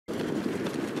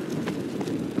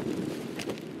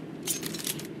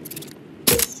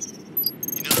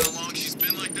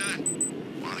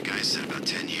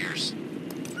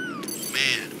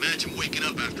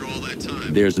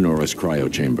There's Nora's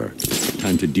cryo chamber.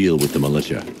 Time to deal with the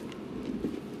militia.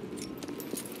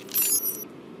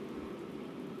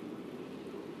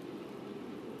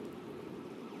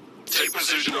 Take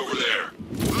position over there.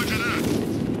 Roger that.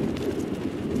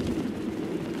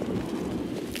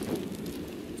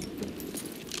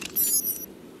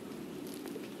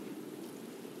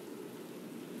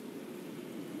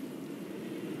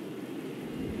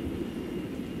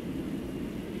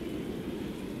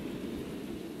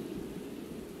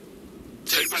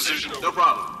 Take position over. No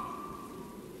problem.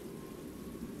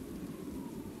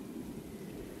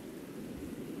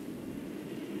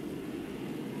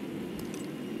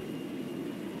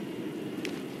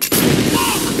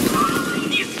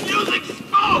 He's using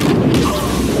smoke!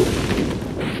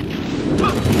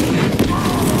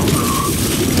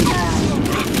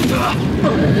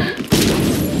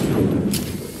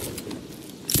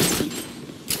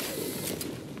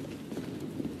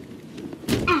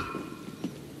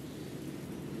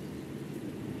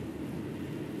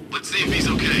 Let's see if he's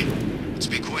okay. Let's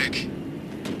be quick.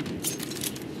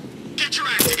 Get your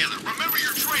act together. Remember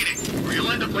your training, or you'll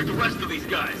end up like the rest of these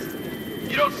guys.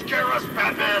 You don't scare us,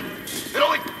 Batman. It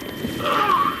only...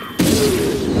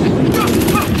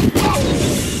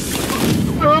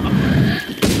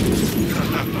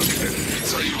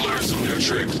 So you learned some new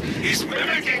tricks. He's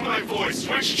mimicking my voice.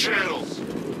 Switch channels.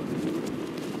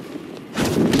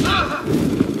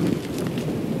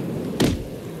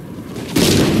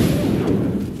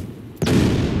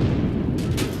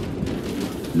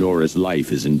 Nora's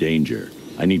life is in danger.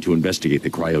 I need to investigate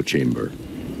the cryo chamber.